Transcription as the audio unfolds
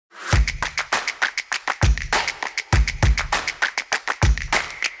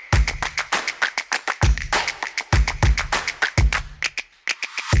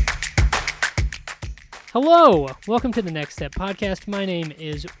Hello! Welcome to the Next Step podcast. My name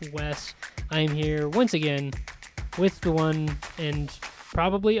is Wes. I am here once again with the one and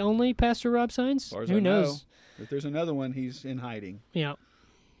probably only Pastor Rob Sines. As far as Who I knows? Know, if there's another one, he's in hiding. Yeah.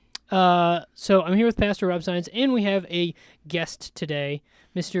 So I'm here with Pastor Rob Sines, and we have a guest today,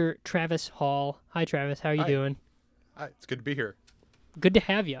 Mr. Travis Hall. Hi, Travis. How are you doing? Hi, it's good to be here. Good to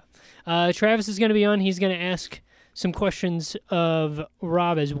have you. Travis is going to be on. He's going to ask some questions of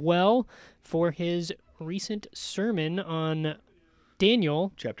Rob as well for his recent sermon on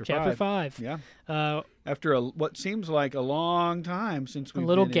Daniel, Chapter 5. Yeah. After what seems like a long time since we've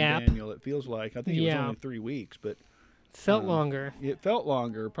little been gap. in Daniel, it feels like. I think it was Yeah. only 3 weeks, but Felt longer. it felt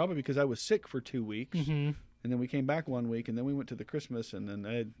longer, probably because I was sick for 2 weeks. Mm-hmm. And then we came back 1 week, and then we went to the Christmas, and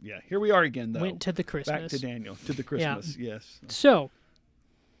then, here we are again, though. Went to the Christmas. Back to Daniel, to the Christmas, yes. So,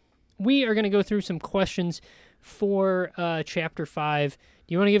 we are going to go through some questions for Chapter 5.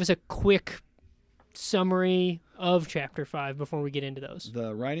 Do you want to give us a quick summary of Chapter 5 before we get into those?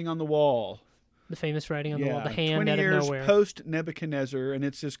 The writing on the wall. The famous writing on the wall, the hand 20 out of years nowhere. post-Nebuchadnezzar, and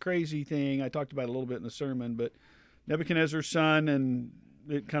it's this crazy thing. I talked about it a little bit in the sermon, but Nebuchadnezzar's son, and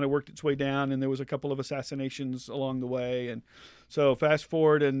it kind of worked its way down, and there was a couple of assassinations along the way. And so fast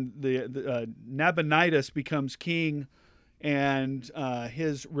forward, and the Nabonidus becomes king, and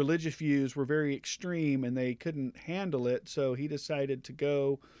his religious views were very extreme, and they couldn't handle it, so he decided to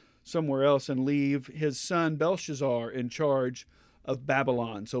go somewhere else and leave his son Belshazzar in charge of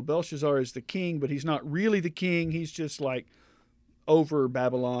Babylon. So Belshazzar is the king, but he's not really the king. He's just like over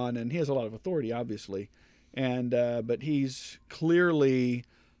Babylon, and he has a lot of authority, obviously. And but he's clearly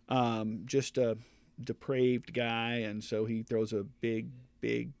just a depraved guy, and so he throws a big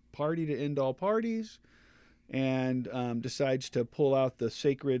party to end all parties, and decides to pull out the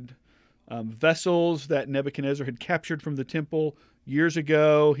sacred vessels that Nebuchadnezzar had captured from the temple years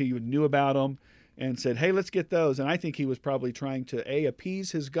ago. He knew about them and said, hey, let's get those. And I think he was probably trying to,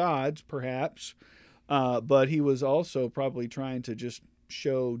 appease his gods, perhaps, but he was also probably trying to just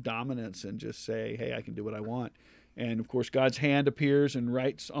show dominance and just say, hey, I can do what I want. And, of course, God's hand appears and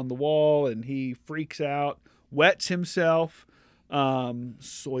writes on the wall, and he freaks out, wets himself,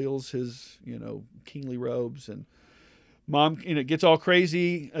 soils his, kingly robes, and Mom, gets all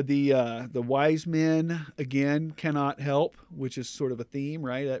crazy. The wise men, again, cannot help, which is sort of a theme,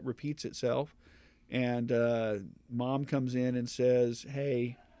 right? That repeats itself. And Mom comes in and says,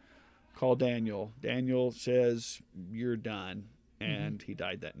 hey, call Daniel. Daniel says, you're done. And he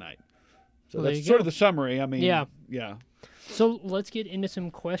died that night. So Well, that's sort of the summary. I mean, Yeah. Yeah. So, let's get into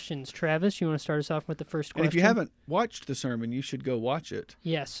some questions. Travis, you want to start us off with the first question? And if you haven't watched the sermon, you should go watch it.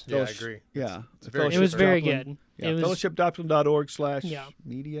 Yes. Yeah, I agree. Yeah. very It was very Joplin. good. Yeah, It was,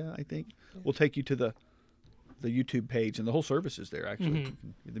 fellowshipjoplin.org/media, I think. We'll take you to the YouTube page, and the whole service is there, actually.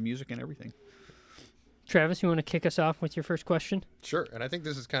 The music and everything. Travis, you want to kick us off with your first question? Sure. And I think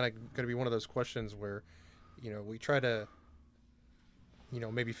this is kind of going to be one of those questions where, we try to,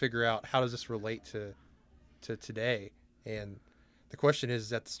 maybe figure out how does this relate to today. And the question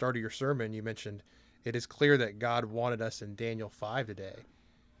is, at the start of your sermon, you mentioned it is clear that God wanted us in Daniel 5 today.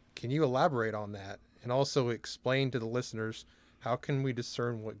 Can you elaborate on that and also explain to the listeners how can we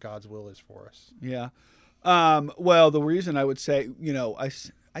discern what God's will is for us? Yeah. Well, the reason I would say,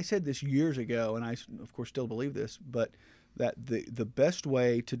 I said this years ago, and I, of course, still believe this, but that the best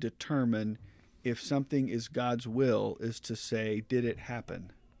way to determine if something is God's will is to say, did it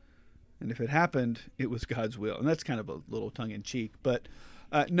happen? And if it happened, it was God's will. And that's kind of a little tongue-in-cheek. But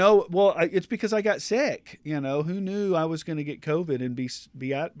no, well, it's because I got sick. Who knew I was going to get COVID and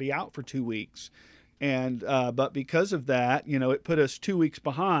be out for 2 weeks? And but because of that, it put us 2 weeks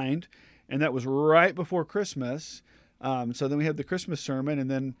behind, and that was right before Christmas. So then we had the Christmas sermon,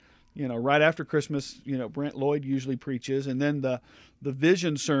 and then right after Christmas, Brent Lloyd usually preaches, and then the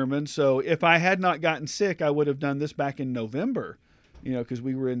vision sermon. So if I had not gotten sick, I would have done this back in November, because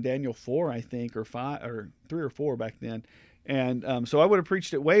we were in Daniel 4, I think, or 5 or 3 or 4 back then, and so I would have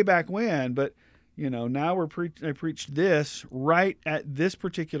preached it way back when. But now I preached this right at this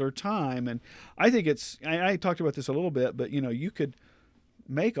particular time, and I think I talked about this a little bit, but you could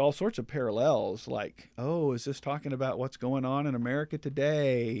make all sorts of parallels, like, oh, is this talking about what's going on in America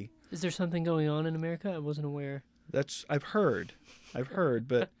today? Is there something going on in America? I wasn't aware. I've heard,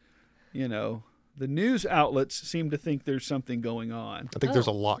 but the news outlets seem to think there's something going on. I think there's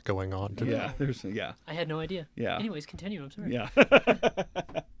a lot going on today. Yeah, I had no idea. Yeah. Anyways, continue. I'm sorry. Yeah.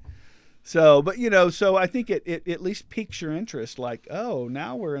 So, but so I think it at least piques your interest, like, oh,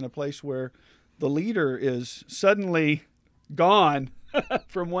 now we're in a place where the leader is suddenly gone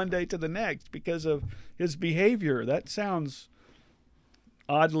from one day to the next because of his behavior. That sounds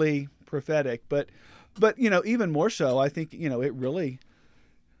oddly prophetic, but But, even more so, I think, it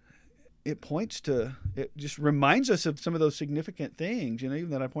just reminds us of some of those significant things, even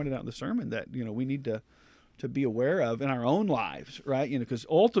that I pointed out in the sermon that, we need to be aware of in our own lives, right? Because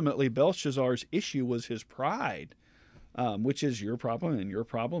ultimately Belshazzar's issue was his pride, which is your problem and your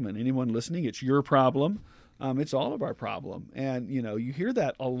problem. And anyone listening, it's your problem. It's all of our problem. And, you hear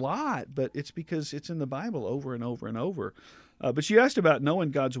that a lot, but it's because it's in the Bible over and over and over. But you asked about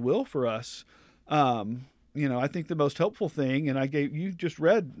knowing God's will for us. I think the most helpful thing, and you just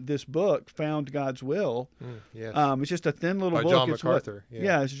read this book, Found God's Will. Yes. It's just a thin little By book. John It's MacArthur.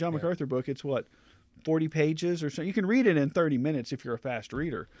 it's a John MacArthur book. It's 40 pages or so. You can read it in 30 minutes if you're a fast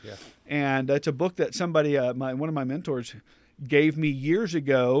reader. Yeah. And it's a book that somebody, one of my mentors, gave me years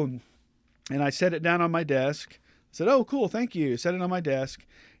ago, and I set it down on my desk. I said, "Oh, cool, thank you." Set it on my desk,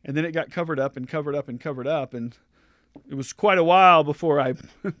 and then it got covered up and covered up and covered up, and it was quite a while before I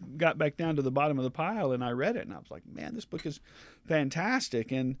got back down to the bottom of the pile and I read it, and I was like, "Man, this book is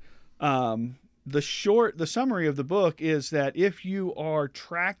fantastic." And the summary of the book is that if you are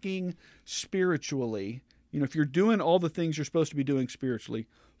tracking spiritually, if you're doing all the things you're supposed to be doing spiritually,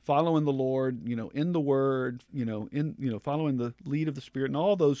 following the Lord, in the Word, following the lead of the Spirit and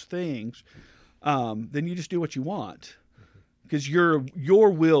all those things, then you just do what you want, because your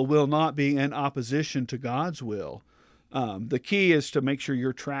will not be in opposition to God's will. The key is to make sure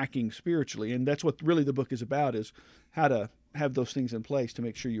you're tracking spiritually, and that's what really the book is about, is how to have those things in place to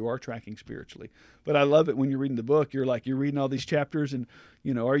make sure you are tracking spiritually. But I love it when you're reading the book, you're reading all these chapters, and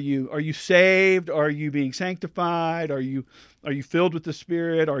are you saved? Are you being sanctified? Are you filled with the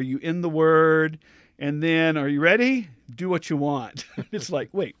Spirit? Are you in the Word? And then, are you ready? Do what you want. It's like,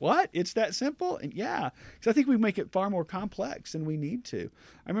 wait, what? It's that simple? And yeah, because I think we make it far more complex than we need to.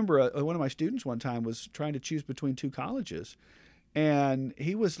 I remember one of my students one time was trying to choose between two colleges, and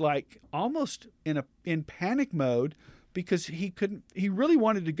he was like almost in panic mode, because he really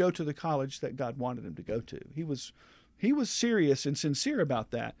wanted to go to the college that God wanted him to go to. He was serious and sincere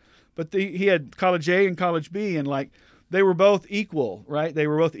about that. But he had college A and college B, and they were both equal, right? They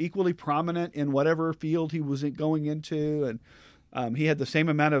were both equally prominent in whatever field he was going into, and he had the same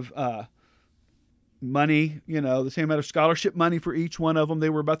amount of money, the same amount of scholarship money for each one of them. They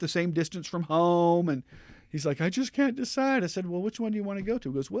were about the same distance from home, and he's like, "I just can't decide." I said, "Well, which one do you want to go to?"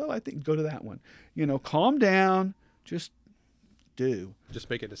 He goes, "Well, I think go to that one. Calm down. Just do. Just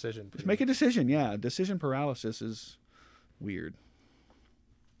make a decision. Just make a decision." Yeah, decision paralysis is weird.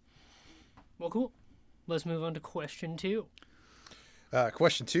 Well, cool. Let's move on to question 2.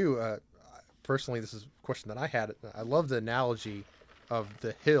 Question 2. Personally, this is a question that I had. I love the analogy of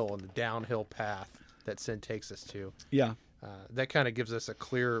the hill and the downhill path that sin takes us to. Yeah. That kind of gives us a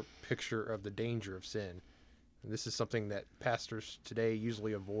clear picture of the danger of sin. And this is something that pastors today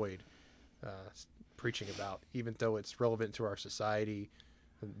usually avoid preaching about, even though it's relevant to our society,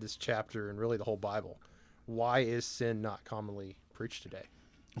 this chapter, and really the whole Bible. Why is sin not commonly preached today?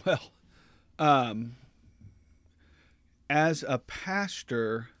 Well, as a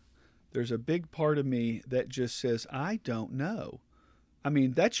pastor, there's a big part of me that just says, I don't know. I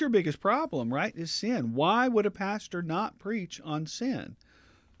mean, that's your biggest problem, right? Is sin. Why would a pastor not preach on sin?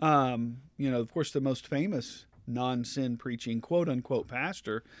 Of course, the most famous non-sin preaching quote-unquote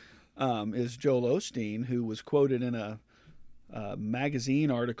pastor is Joel Osteen, who was quoted in a magazine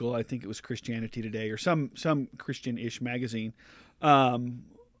article. I think it was Christianity Today or some Christian-ish magazine,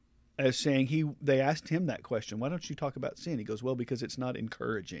 as saying they asked him that question, why don't you talk about sin? He goes, well, because it's not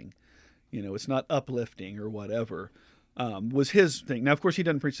encouraging, it's not uplifting or whatever, was his thing. Now, of course, he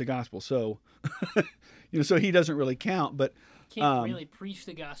doesn't preach the gospel, so so he doesn't really count. But can't really preach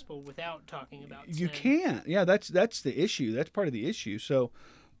the gospel without talking about sin. You can't. Yeah, that's the issue. That's part of the issue. So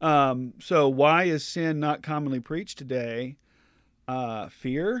why is sin not commonly preached today?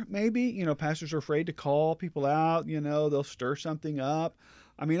 Fear, maybe. Pastors are afraid to call people out. They'll stir something up.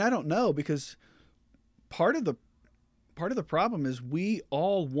 I mean, I don't know, because part of the problem is we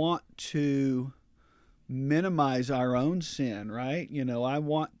all want to minimize our own sin, right? I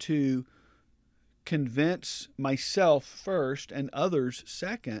want to convince myself first and others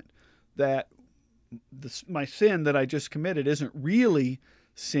second that my sin that I just committed isn't really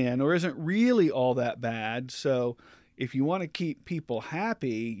sin or isn't really all that bad. So if you want to keep people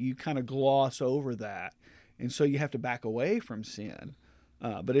happy, you kind of gloss over that. And so you have to back away from sin.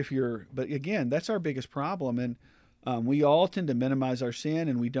 But again, that's our biggest problem. And we all tend to minimize our sin,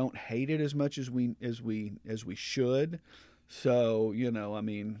 and we don't hate it as much as we should. So,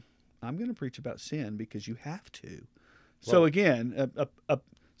 I'm going to preach about sin because you have to. Well, so again,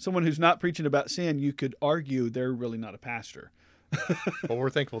 someone who's not preaching about sin, you could argue they're really not a pastor. But we're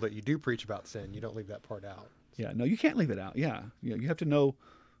thankful that you do preach about sin. You don't leave that part out. Yeah, no, you can't leave it out. Yeah, you have to know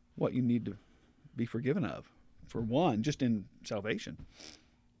what you need to be forgiven of, for one, just in salvation.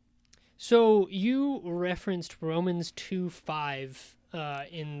 So you referenced Romans 2:5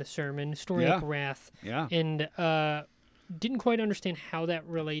 in the sermon, story of wrath. Yeah. And didn't quite understand how that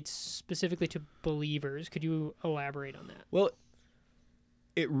relates specifically to believers. Could you elaborate on that? Well,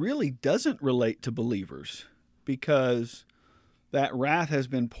 it really doesn't relate to believers because that wrath has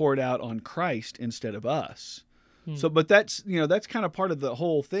been poured out on Christ instead of us. So, but that's kind of part of the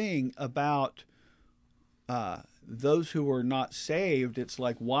whole thing about those who are not saved. It's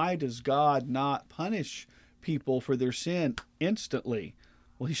like, why does God not punish people for their sin instantly?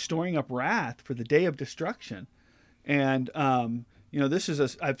 Well, he's storing up wrath for the day of destruction. And,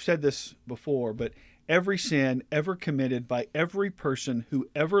 I've said this before, but every sin ever committed by every person who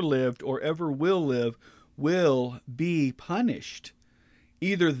ever lived or ever will live will be punished.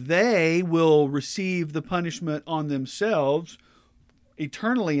 Either they will receive the punishment on themselves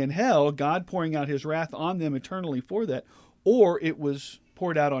eternally in hell, God pouring out his wrath on them eternally for that, or it was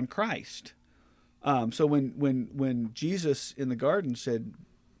poured out on Christ. So when Jesus in the garden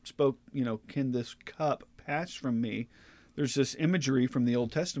spoke, can this cup pass from me? There's this imagery from the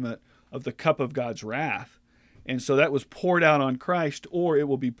Old Testament of the cup of God's wrath. And so that was poured out on Christ, or it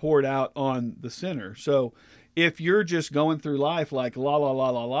will be poured out on the sinner. So if you're just going through life like, la, la, la,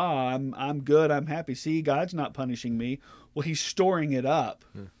 la, la, I'm good, I'm happy, see, God's not punishing me, well, he's storing it up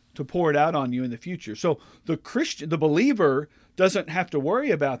to pour it out on you in the future. So the believer doesn't have to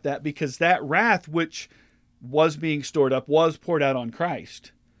worry about that because that wrath which was being stored up was poured out on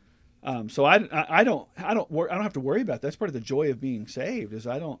Christ. So I don't have to worry about that. That's part of the joy of being saved. Is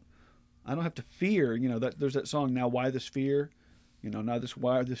I don't have to fear. That there's that song, now why this fear?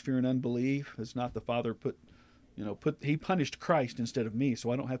 Why this fear and unbelief? It's not the Father he punished Christ instead of me,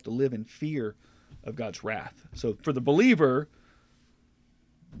 so I don't have to live in fear of God's wrath. So for the believer,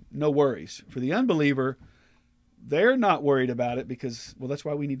 no worries. For the unbeliever, they're not worried about it because, well, that's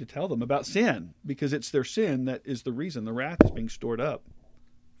why we need to tell them about sin, because it's their sin that is the reason the wrath is being stored up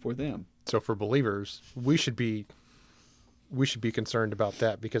for them. So for believers, we should be concerned about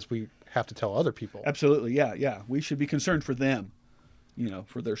that because we have to tell other people. Absolutely, yeah. We should be concerned for them,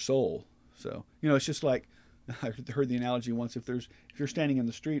 for their soul. So, it's just like I heard the analogy once: if you're standing in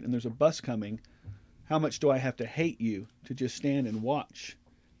the street and there's a bus coming, how much do I have to hate you to just stand and watch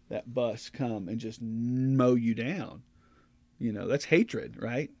that bus come and just mow you down? That's hatred,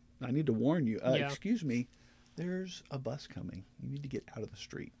 right? I need to warn you. Excuse me. There's a bus coming. You need to get out of the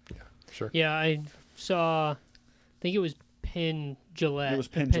street. Yeah, sure. Yeah, I saw, I think it was Penn Jillette. It was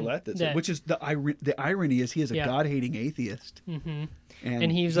Penn Jillette, which is the irony is he is a God-hating atheist. Mm-hmm.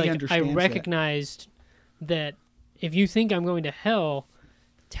 And he's like, I recognized that if you think I'm going to hell,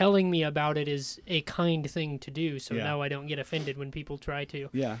 telling me about it is a kind thing to do, so now I don't get offended when people try to.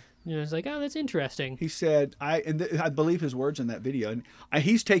 Yeah. It's like, oh, that's interesting. He said, I believe his words in that video, and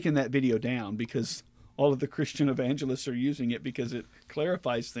he's taken that video down because all of the Christian evangelists are using it because it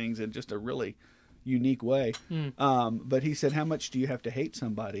clarifies things in just a really unique way. But he said, how much do you have to hate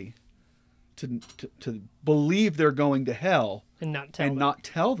somebody to believe they're going to hell and not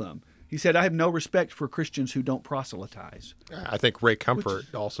tell them? He said, I have no respect for Christians who don't proselytize. I think Ray Comfort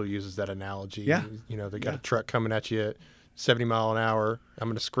also uses that analogy. Yeah. They got a truck coming at you at 70 mile an hour. I'm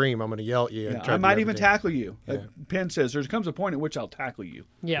going to scream. I'm going to yell at you. I might even tackle you. Penn says, there comes a point at which I'll tackle you.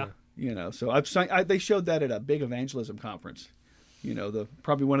 Yeah. So they showed that at a big evangelism conference.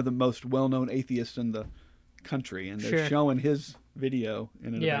 Probably one of the most well-known atheists in the country, and they're showing his video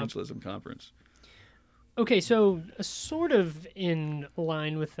in an evangelism conference. Okay, so sort of in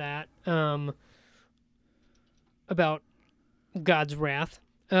line with that, about God's wrath,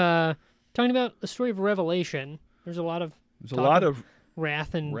 talking about the story of Revelation. There's a lot of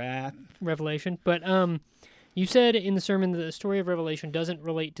wrath and Revelation, but you said in the sermon that the story of Revelation doesn't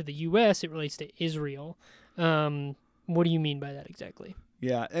relate to the U.S., it relates to Israel. What do you mean by that exactly?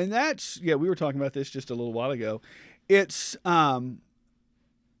 Yeah, and we were talking about this just a little while ago. It's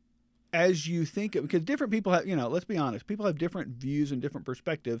as you think of, because different people have, let's be honest, people have different views and different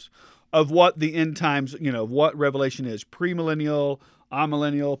perspectives of what the end times, what Revelation is. Premillennial,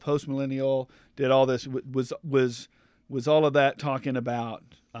 amillennial, postmillennial, did all this, was all of that talking about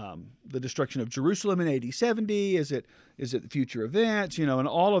the destruction of Jerusalem in AD 70? Is it future events, and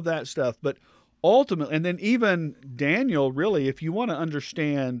all of that stuff. But ultimately, and then even Daniel, really, if you want to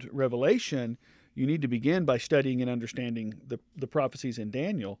understand Revelation, you need to begin by studying and understanding the prophecies in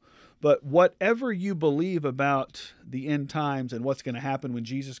Daniel. But whatever you believe about the end times and what's going to happen when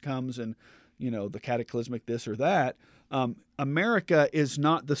Jesus comes and, the cataclysmic this or that, America is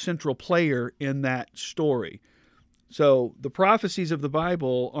not the central player in that story. So the prophecies of the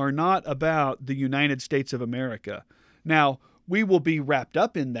Bible are not about the United States of America. Now, we will be wrapped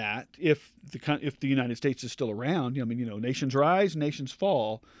up in that if the United States is still around. I mean, nations rise, nations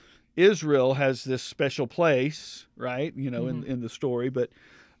fall. Israel has this special place, right? In the story. But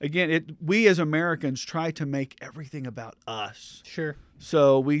again, we as Americans try to make everything about us. Sure.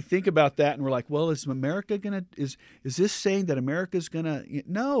 So we think about that and we're like, well, is America is this saying that America's gonna?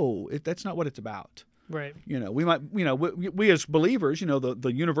 No, that's not what it's about. Right. We might, we as believers,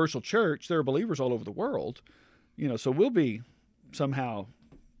 the universal church, there are believers all over the world, so we'll be somehow,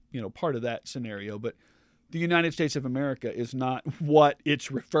 part of that scenario. But the United States of America is not what it's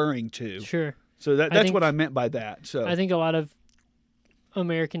referring to. Sure. So that's what I meant by that. So I think a lot of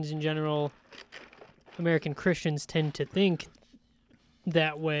Americans in general, American Christians tend to think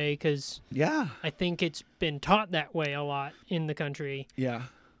that way because I think it's been taught that way a lot in the country. Yeah.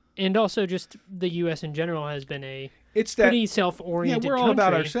 And also just the U.S. in general has been it's pretty self-oriented we're all country.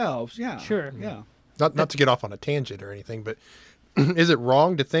 about ourselves. Yeah. Sure. Yeah. Not to get off on a tangent or anything, but is it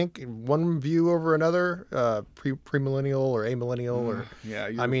wrong to think one view over another, premillennial or amillennial? Or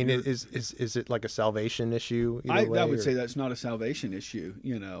I mean, is it like a salvation issue? I would say that's not a salvation issue.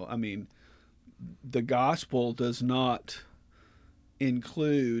 I mean, the gospel does not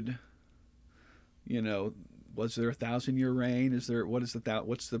include, was there a 1,000-year reign? Is there what's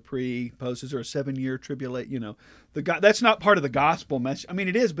the pre-post? Is there a 7-year tribulation? That's not part of the gospel message. I mean,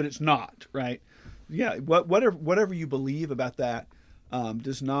 it is, but it's not, right? Yeah, whatever you believe about that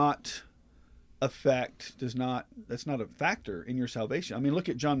that's not a factor in your salvation. I mean, look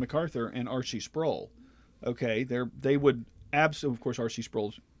at John MacArthur and R.C. Sproul. Okay, they would absolutely, of course, R.C.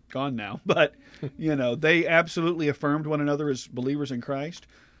 Sproul's gone now, but they absolutely affirmed one another as believers in Christ.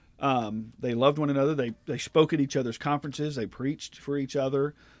 They loved one another. They spoke at each other's conferences. They preached for each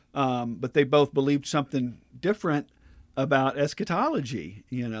other, but they both believed something different about eschatology,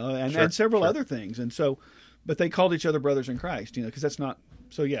 and several other things. And so, but they called each other brothers in Christ, because that's not.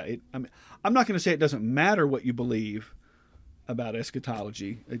 So yeah, I'm not going to say it doesn't matter what you believe about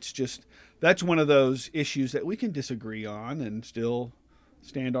eschatology. It's just that's one of those issues that we can disagree on and still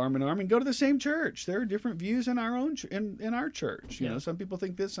stand arm in arm and go to the same church. There are different views in our own in our church. Some people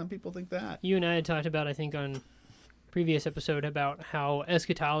think this, some people think that. You and I had talked about, I think, on previous episode about how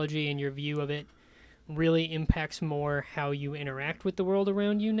eschatology and your view of it really impacts more how you interact with the world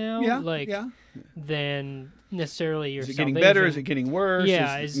around you now. Than necessarily your salvation. Is it salvation. getting better? Is it getting worse?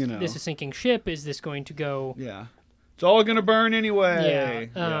 Yeah. Is this a sinking ship? Is this going to go? Yeah. It's all going to burn anyway.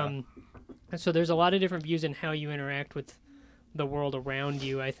 Yeah. So there's a lot of different views in how you interact with the world around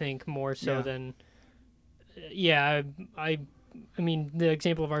you, I think, more so than... I mean, the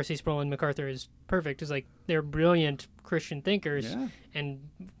example of R.C. Sproul and MacArthur is perfect. It's like they're brilliant Christian thinkers and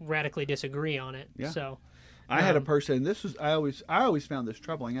radically disagree on it. Yeah. So I had a person, I always found this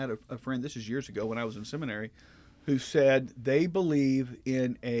troubling. I had a friend, this is years ago when I was in seminary, who said they believe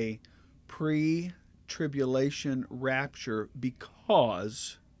in a pre-tribulation rapture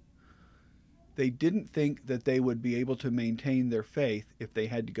because they didn't think that they would be able to maintain their faith if they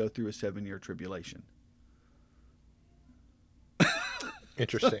had to go through a 7-year tribulation.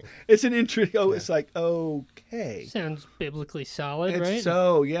 Interesting. It's an interesting. It's like, okay. Sounds biblically solid, right?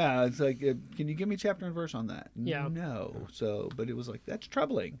 It's like, can you give me chapter and verse on that? Yeah. No. So, but it was like, that's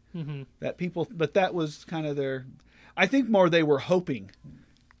troubling. Mm-hmm. But that was kind of I think more they were hoping.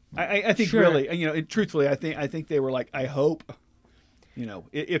 I think really, truthfully, I think they were like, I hope,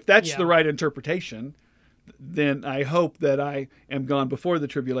 if that's the right interpretation, then I hope that I am gone before the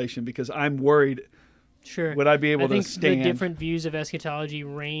tribulation because I'm worried. Sure. Would I be able to stand? I think the different views of eschatology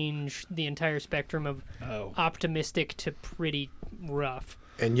range the entire spectrum of optimistic to pretty rough.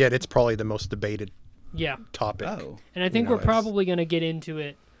 And yet it's probably the most debated topic. Oh. And I think we're probably going to get into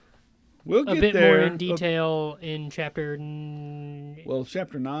it a bit more in detail in chapter...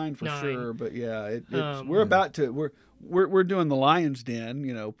 chapter 9 for sure. But we're about to... We're doing the Lion's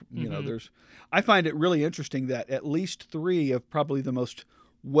Den, there's... I find it really interesting that at least 3 of probably the most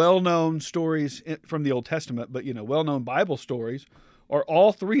well-known stories from the Old Testament, but well-known Bible stories, are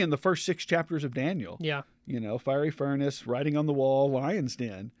all 3 in the first 6 chapters of Daniel. Yeah. Fiery furnace, writing on the wall, lion's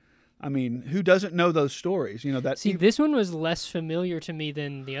den. I mean, who doesn't know those stories? This one was less familiar to me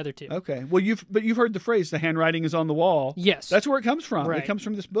than the other 2. Okay. Well, you've heard the phrase "the handwriting is on the wall." Yes. That's where it comes from. Right. It comes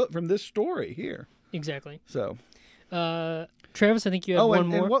from this book, from this story here. Exactly. So, Travis, I think you have one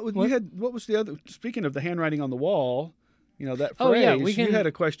more. And what was the other? Speaking of the handwriting on the wall. That phrase, you had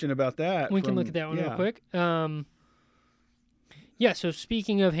a question about that. We can look at that one real quick. So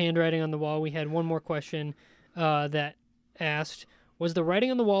speaking of handwriting on the wall, we had one more question that asked, was the writing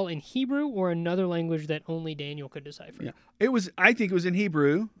on the wall in Hebrew or another language that only Daniel could decipher? Yeah, I think it was in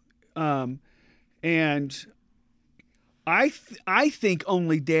Hebrew, and I think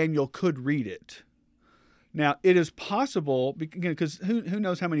only Daniel could read it. Now, it is possible, because who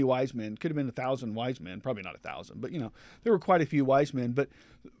knows how many wise men? Could have been 1,000 wise men, probably not 1,000, but there were quite a few wise men.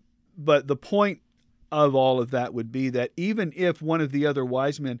 But the point of all of that would be that even if one of the other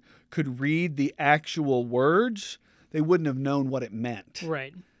wise men could read the actual words, they wouldn't have known what it meant.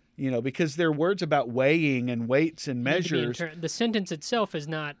 Right. Because they're words about weighing and weights and measures. The sentence itself is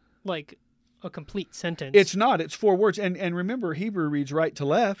not like a complete sentence. It's not. It's 4 words. And remember, Hebrew reads right to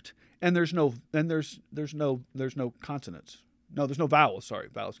left, and there's no consonants. No, there's no vowels. Sorry,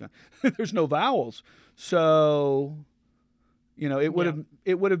 vowels. There's no vowels. So, it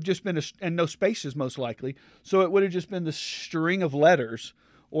would have just been and no spaces most likely. So it would have just been the string of letters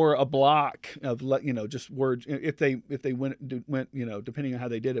or a block of just words if they went depending on how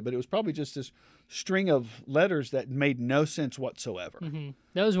they did it. But it was probably just this string of letters that made no sense whatsoever. Mm-hmm.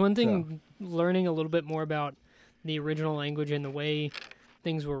 That was one thing. Learning a little bit more about the original language and the way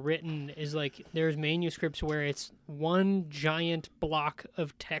things were written is like there's manuscripts where it's one giant block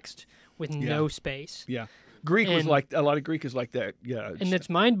of text with no space. Yeah. Greek was like a lot of Greek is like that. Yeah. And it's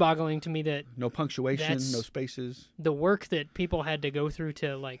mind-boggling to me that no punctuation, no spaces. The work that people had to go through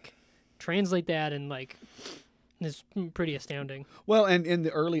to like translate that and like is pretty astounding. Well, and in the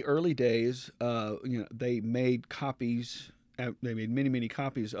early days, they made copies. They made many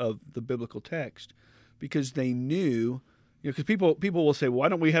copies of the biblical text because they knew. Because people will say, well, why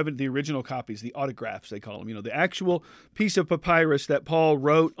don't we have the original copies, the autographs they call them? The actual piece of papyrus that Paul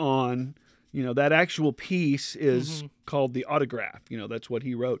wrote on. That actual piece is called the autograph. That's what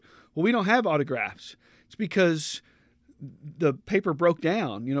he wrote. Well, we don't have autographs. It's because the paper broke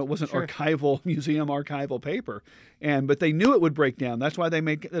down. It wasn't museum archival paper. But they knew it would break down. That's why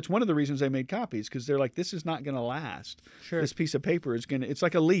that's one of the reasons they made copies, because they're like, this is not going to last. Sure. This piece of paper it's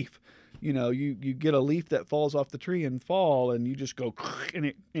like a leaf. You get a leaf that falls off the tree and fall, and you just go,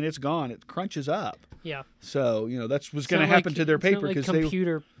 and it's gone. It crunches up. Yeah. So that's what's going to happen to their paper because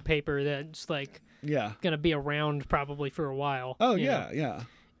computer paper that's like going to be around probably for a while. Oh yeah.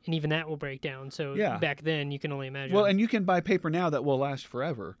 And even that will break down. So back then you can only imagine. Well, and you can buy paper now that will last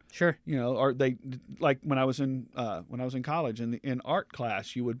forever. Sure. Or they like when I was in college in art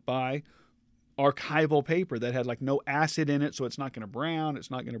class, you would buy archival paper that had like no acid in it, so it's not going to brown,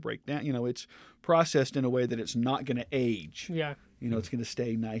 it's not going to break down. It's processed in a way that it's not going to age. Yeah. It's going to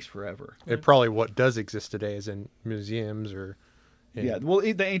stay nice forever. And probably what does exist today is in museums or. Well,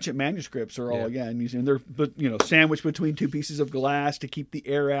 the ancient manuscripts are all in museum. They're sandwiched between 2 pieces of glass to keep the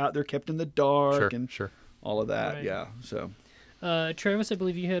air out. They're kept in the dark all of that. Right. Yeah. So, Travis, I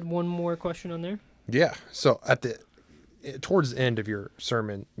believe you had one more question on there. Yeah. So towards the end of your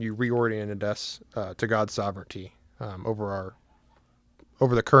sermon, you reoriented us to God's sovereignty over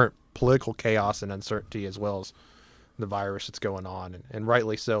the current political chaos and uncertainty, as well as the virus that's going on, and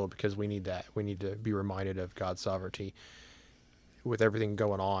rightly so, because we need that. We need to be reminded of God's sovereignty with everything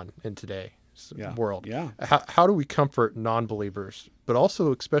going on in today's world. Yeah. How do we comfort non-believers, but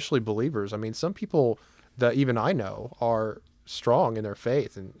also especially believers? I mean, some people that even I know are strong in their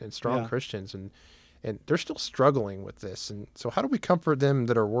faith and strong Christians, and they're still struggling with this. And so how do we comfort them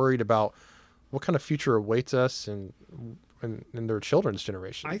that are worried about what kind of future awaits us and their children's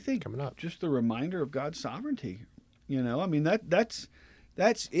generation? I think coming up, just the reminder of God's sovereignty. I mean, that's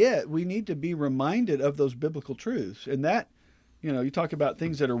it. We need to be reminded of those biblical truths, and that, you talk about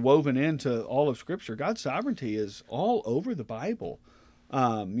things that are woven into all of Scripture. God's sovereignty is all over the Bible.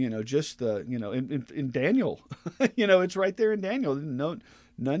 Just the, in Daniel, it's right there in Daniel.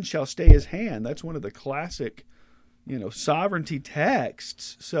 None shall stay his hand. That's one of the classic, sovereignty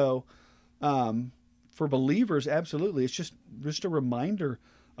texts. So, for believers, absolutely, it's just a reminder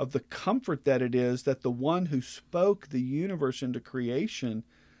of the comfort that it is that the one who spoke the universe into creation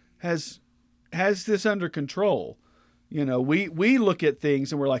has this under control. We look at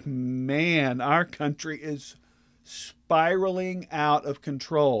things and we're like, man, our country is spiraling out of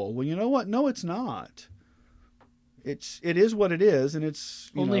control. Well, you know what? No, it's not. It is what it is, and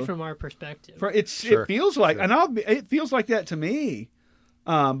it's only from our perspective. It feels like, it feels like that to me.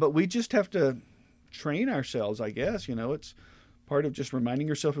 But we just have to train ourselves, I guess. It's part of just reminding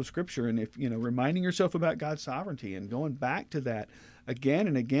yourself of Scripture, and if reminding yourself about God's sovereignty and going back to that again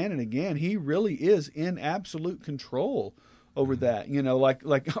and again and again. He really is in absolute control over that.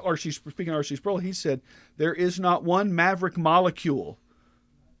 Like speaking of R.C. Sproul, he said there is not one maverick molecule,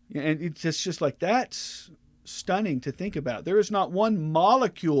 and it's just like that's stunning to think about. There is not one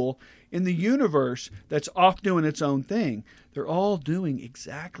molecule in the universe that's off doing its own thing. They're all doing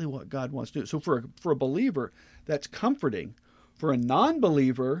exactly what God wants to do. So for a believer, that's comforting. For a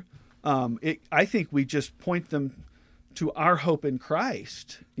non-believer, I think we just point them to our hope in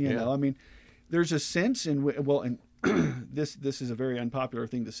Christ. You know, I mean, there's a sense in and this is a very unpopular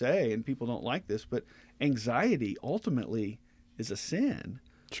thing to say, and people don't like this, but anxiety ultimately is a sin.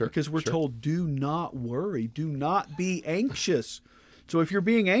 Sure. Because we're told, do not worry, do not be anxious. So if you're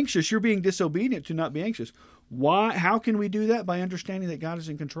being anxious, you're being disobedient to not be anxious. Why? How can we do that? By understanding that God is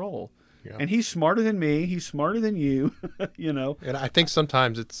in control. Yeah. And he's smarter than me. He's smarter than you, you know. And I think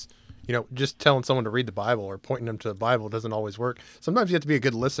sometimes it's, you know, just telling someone to read the Bible or pointing them to the Bible doesn't always work. Sometimes you have to be a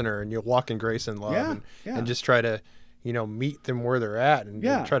good listener, and you'll walk in grace and love and just try to, you know, meet them where they're at and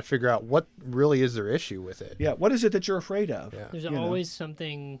try to figure out what really is their issue with it. Yeah. What is it that you're afraid of? Yeah. There's always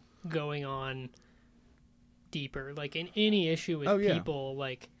something going on deeper. Like in any issue with people,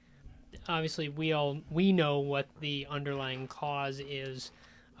 like obviously we know what the underlying cause is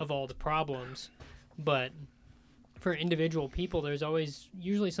of all the problems, but for individual people, there's always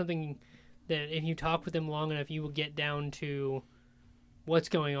usually something that if you talk with them long enough, you will get down to what's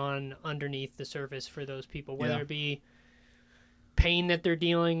going on underneath the surface for those people, whether it be pain that they're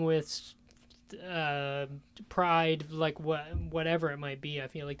dealing with, pride, like whatever it might be. I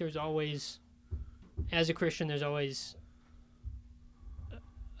feel like there's always, as a Christian, there's always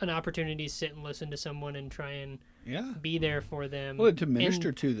an opportunity to sit and listen to someone and try and be there for them. Well, to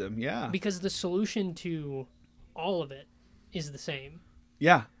minister to them, because the solution to all of it is the same.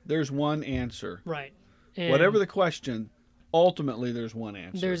 Yeah, there's one answer. Right. And whatever the question, ultimately there's one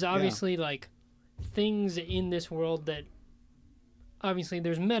answer. There's obviously like things in this world that obviously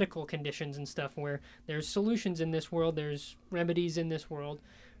there's medical conditions and stuff where there's solutions in this world, there's remedies in this world,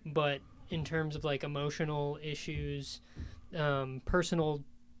 but in terms of like emotional issues, personal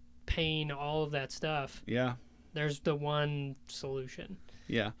pain, all of that stuff, there's the one solution.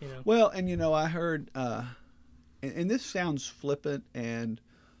 Yeah. You know? Well, and you know, I heard, and this sounds flippant and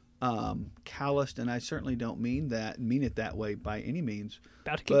calloused, and I certainly don't mean it that way by any means.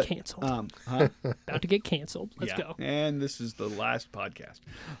 About to get canceled. About to get canceled. Let's go. And this is the last podcast.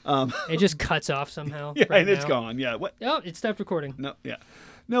 It just cuts off somehow. It's gone. Yeah. What? Oh, it stopped recording. No. Yeah.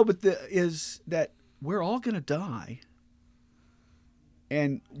 No, but is that we're all going to die.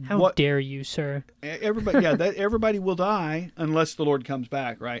 And how dare you, sir? Everybody, everybody will die unless the Lord comes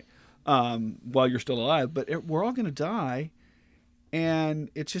back, right? While you're still alive. But we're all going to die, and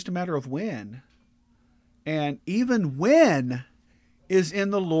it's just a matter of when. And even when is in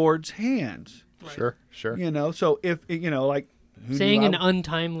the Lord's hands. Right. Sure. You know, so if, you know, like... saying an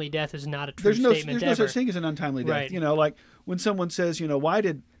untimely death is not a true statement. There's no such thing as an untimely death. Right. You know, like when someone says, you know, why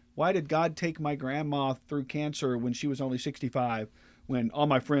did God take my grandma through cancer when she was only 65, when all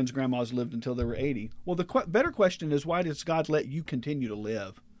my friends' grandmas lived until they were 80? Well, the better question is, why does God let you continue to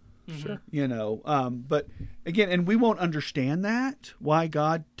live? Sure. You know, but again, and we won't understand that, why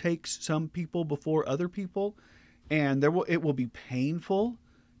God takes some people before other people, and it will be painful,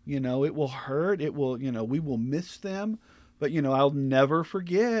 you know, it will hurt, it will, you know, we will miss them, but, you know, I'll never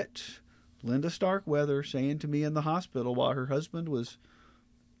forget Linda Starkweather saying to me in the hospital while her husband was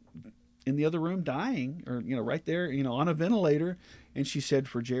in the other room dying, or, you know, right there, you know, on a ventilator, and she said,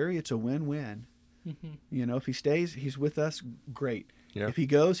 for Jerry, it's a win-win. Mm-hmm. You know, if he stays, he's with us, great. Yeah. If he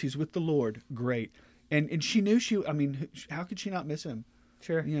goes, he's with the Lord, great. And she knew how could she not miss him?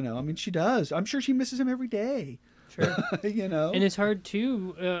 Sure. You know, I mean, she does. I'm sure she misses him every day. Sure. You know? And it's hard,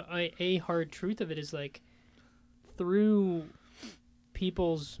 too. A hard truth of it is, like, through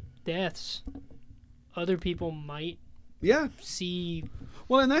people's deaths, other people might see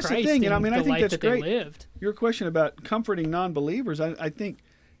and that's Christ the thing. And I mean, I think that's great. Lived. Your question about comforting non-believers, I think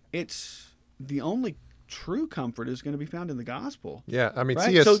it's the only true comfort is going to be found in the gospel. Yeah, I mean,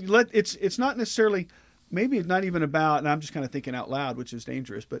 right? So it's not necessarily, maybe it's not even about, and I'm just kind of thinking out loud, which is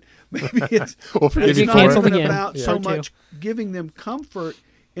dangerous, but maybe it's, it's not even about so much giving them comfort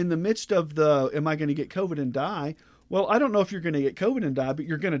in the midst of am I going to get COVID and die? Well, I don't know if you're going to get COVID and die, but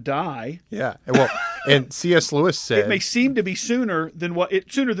you're going to die. Yeah. Well, and C.S. Lewis said it may seem to be sooner than what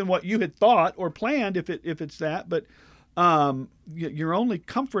you had thought or planned, if it's that, but your only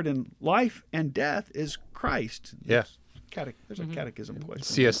comfort in life and death is Christ. Yeah. There's a catechism question.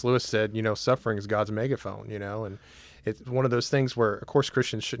 C.S. Lewis said, you know, suffering is God's megaphone, you know, and it's one of those things where, of course,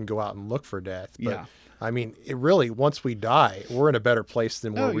 Christians shouldn't go out and look for death. But, I mean, it really, once we die, we're in a better place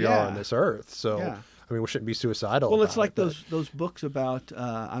than where we are on this earth. So, I mean, we shouldn't be suicidal. Well, it's like those books about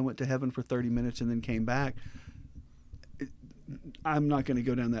I went to heaven for 30 minutes and then came back. I'm not going to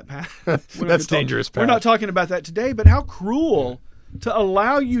go down that path. That's dangerous path. We're not talking about that today, but how cruel to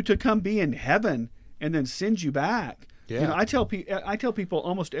allow you to come be in heaven and then send you back. Yeah. You know, I tell people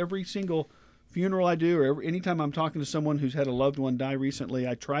almost every single funeral I do, or anytime I'm talking to someone who's had a loved one die recently,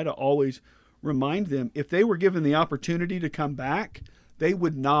 I try to always remind them, if they were given the opportunity to come back, they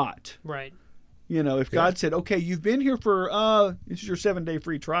would not. Right. You know, if God said, okay, you've been here for, this is your 7-day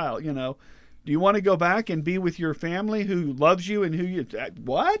free trial, you know, do you want to go back and be with your family who loves you and who you,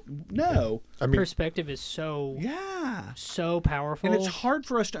 what? No. I mean, Perspective is so powerful. And it's hard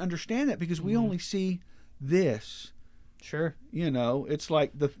for us to understand that because we only see this. Sure. You know, it's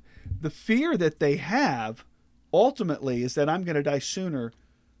like the fear that they have ultimately is that I'm going to die sooner.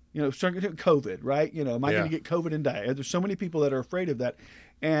 You know, starting to COVID, right? You know, am I going to get COVID and die? There's so many people that are afraid of that.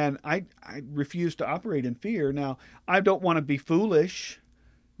 And I refuse to operate in fear. Now, I don't want to be foolish.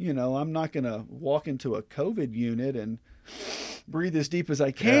 You know, I'm not going to walk into a COVID unit and breathe as deep as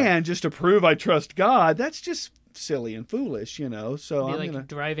I can just to prove I trust God. That's just silly and foolish, you know. So Be I'm like gonna,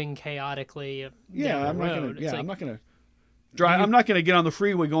 driving chaotically down the road. I'm not going to drive. I'm not going to get on the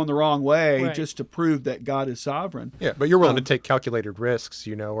freeway going the wrong way just to prove that God is sovereign. Yeah, but you're willing to take calculated risks,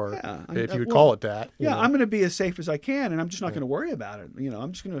 you know, or if you would call it that. Yeah, I'm going to be as safe as I can, and I'm just not going to worry about it. You know,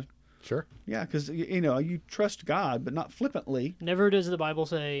 I'm just going to. Sure. Yeah, because, you know, you trust God, but not flippantly. Never does the Bible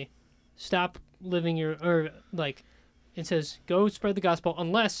say, stop living it says, go spread the gospel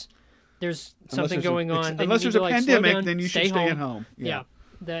unless there's something going on. Unless there's a pandemic, then you should stay at home. Yeah,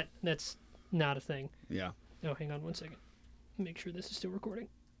 that's not a thing. Yeah. Oh, hang on one second. Make sure this is still recording.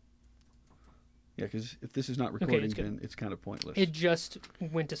 Yeah, because if this is not recording, then it's kind of pointless. It just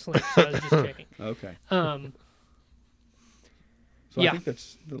went to sleep, so I was just checking. Okay. So I think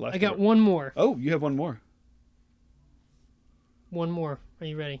that's the last. I got one more. Oh, you have one more. One more. Are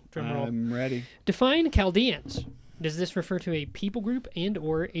you ready? Drum roll. I'm ready. Define Chaldeans. Does this refer to a people group and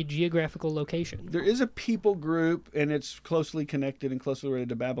or a geographical location? There is a people group, and it's closely connected and closely related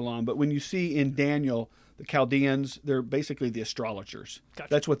to Babylon. But when you see in Daniel, the Chaldeans, they're basically the astrologers. Gotcha.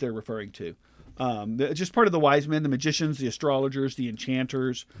 That's what they're referring to. They're just part of the wise men, the magicians, the astrologers, the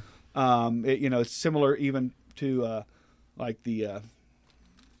enchanters. It's similar even to like the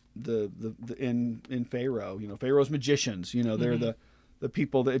in Pharaoh. You know, Pharaoh's magicians. You know, they're the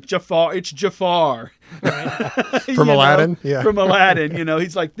people that it's Jafar. Right. From Aladdin. Yeah. From Aladdin. You know,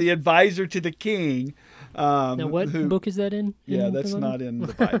 he's like the advisor to the king. Now, what book is that in? Yeah, that's not in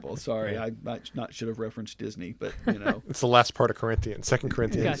the Bible. Sorry, I should have referenced Disney, but you know, it's the last part of Corinthians, 2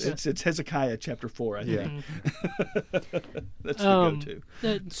 Corinthians. Gotcha. It's Hezekiah chapter 4. I think. That's the go-to.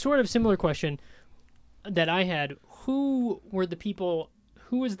 Sort of similar question that I had: who were the people?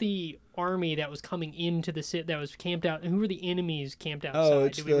 Who was the army that was coming into the city that was camped out? And who were the enemies camped outside? Oh,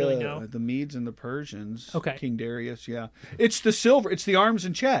 it's Do we really know? The Medes and the Persians. Okay. King Darius. Yeah, it's the silver. It's the arms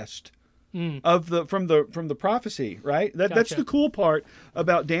and chest. Of from the prophecy, right? That's the cool part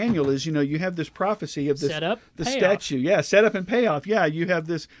about Daniel is, you know, you have this prophecy of this set up, the payoff. statue. Yeah, set up and payoff. Yeah, you have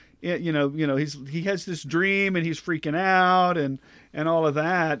this. You know, he has this dream and he's freaking out and all of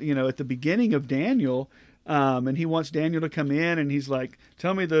that. You know, at the beginning of Daniel, and he wants Daniel to come in and he's like,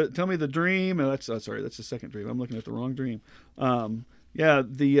 tell me the dream. And that's the second dream. I'm looking at the wrong dream.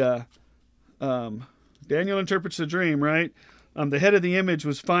 Daniel interprets the dream, right? The head of the image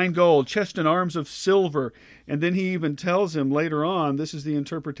was fine gold, chest and arms of silver. And then he even tells him later on, this is the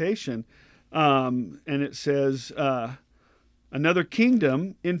interpretation. And it says, another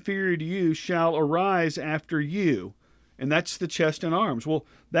kingdom inferior to you shall arise after you. And that's the chest and arms. Well,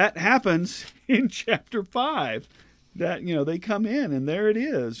 that happens in chapter 5. That, you know, they come in and there it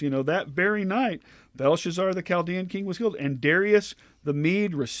is. You know, that very night, Belshazzar, the Chaldean king, was killed. And Darius the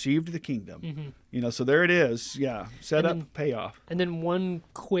Mede received the kingdom. You know, so there it is. Yeah, payoff. And then one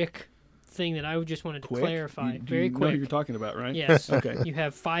quick thing that I just wanted to clarify, very quick. You know who you're talking about, right? Yes. Okay. You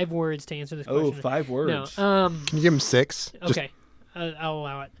have 5 words to answer this question. Oh, 5 words. No. Can you give him 6? Okay, I'll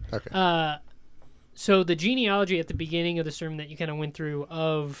allow it. Okay. So the genealogy at the beginning of the sermon that you kind of went through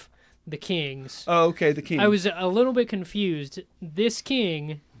of the kings. Oh, okay, the king. I was a little bit confused. This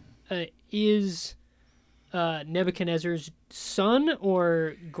king is Nebuchadnezzar's son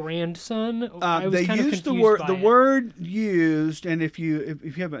or grandson? I was they kind of used confused the word used, and if you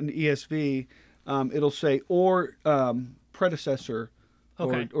have an ESV, it'll say or predecessor,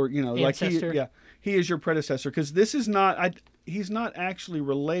 okay, or you know, ancestor. like he is your predecessor, because this is not he's not actually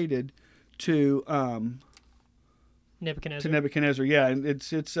related to Nebuchadnezzar. Yeah, and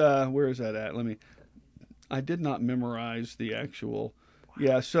it's where is that at? I did not memorize the actual.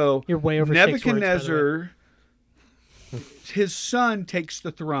 Yeah, so you're way over Nebuchadnezzar. His son takes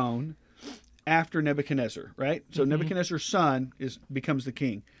the throne after Nebuchadnezzar, right? So Nebuchadnezzar's son becomes the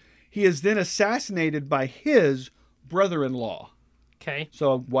king. He is then assassinated by his brother-in-law. Okay.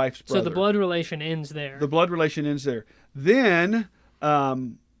 So wife's brother. So the blood relation ends there. The blood relation ends there. Then,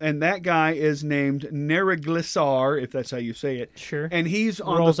 and that guy is named Neriglissar, if that's how you say it. Sure. And he's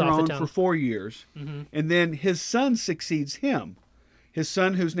on Rolls the off the throne tongue. for 4 years. Mhm. And then his son succeeds him. His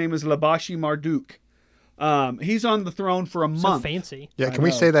son, whose name is Labashi Marduk. He's on the throne for a So month. fancy. Yeah, I can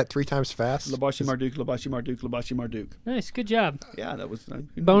we know. say that 3 times fast? Labashi Marduk, Labashi Marduk, Labashi Marduk. Nice. Good job. Yeah, that was...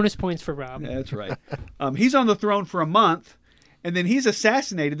 Bonus points for Rob. Yeah, that's right. He's on the throne for a month, and then he's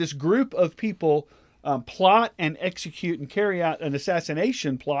assassinated. This group of people plot and execute and carry out an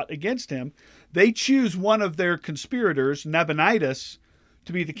assassination plot against him. They choose one of their conspirators, Nabonidus,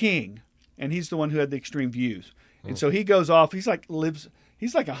 to be the king, and he's the one who had the extreme views. And so he goes off. He's like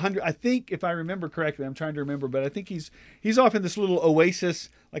 100. I think, if I remember correctly, I'm trying to remember, but I think he's off in this little oasis,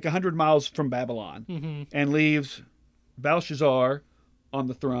 like 100 miles from Babylon, and leaves Belshazzar on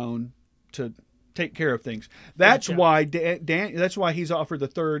the throne to take care of things. That's Gotcha. why that's why he's offered the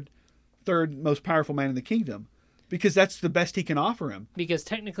third most powerful man in the kingdom, because that's the best he can offer him. Because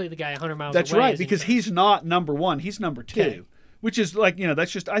technically the guy 100 miles That's away right, is because in charge. he's not number one; he's number 2. Okay. Which is like,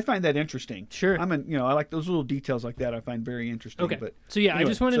 that's just, I find that interesting. Sure. I like those little details like that. I find very interesting. Okay. But So yeah, anyway, I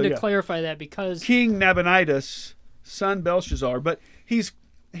just wanted so to yeah. clarify that because King Nabonidus, son Belshazzar, but he's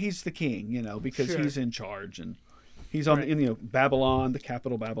the king, because Sure. he's in charge, and he's on Right. in Babylon, the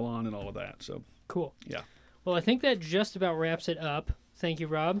capital Babylon, and all of that. So cool. yeah. Well, I think that just about wraps it up. Thank you,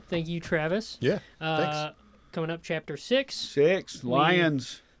 Rob. Thank you, Travis. Yeah, thanks. Coming up, chapter 6, 6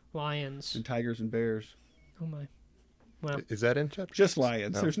 lions lions. and tigers and bears. Oh my. Wow. Is that in chapter? Just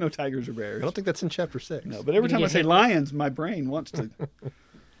lions. No. There's no tigers or I bears. don't think that's in chapter 6. No, but every You time I get say hit. lions, my brain wants to.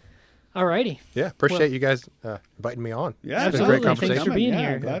 Alrighty. Yeah, appreciate you guys inviting me on. Yeah, It's been a great Absolutely. Thanks conversation. for being yeah,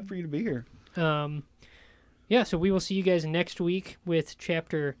 here. Glad for you to be here. Yeah, so we will see you guys next week with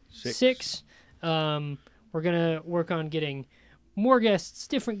chapter 6. We're going to work on getting more guests,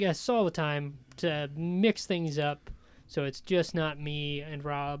 different guests all the time to mix things up so it's just not me and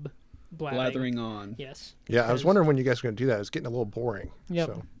Rob Blathering on. Yes. Yeah, I was Because- wondering when you guys were going to do that. It's getting a little boring. Yep.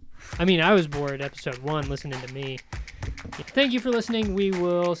 So. I mean, I was bored episode 1 listening to me. Thank you for listening. We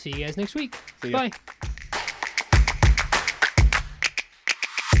will see you guys next week. See ya. Bye.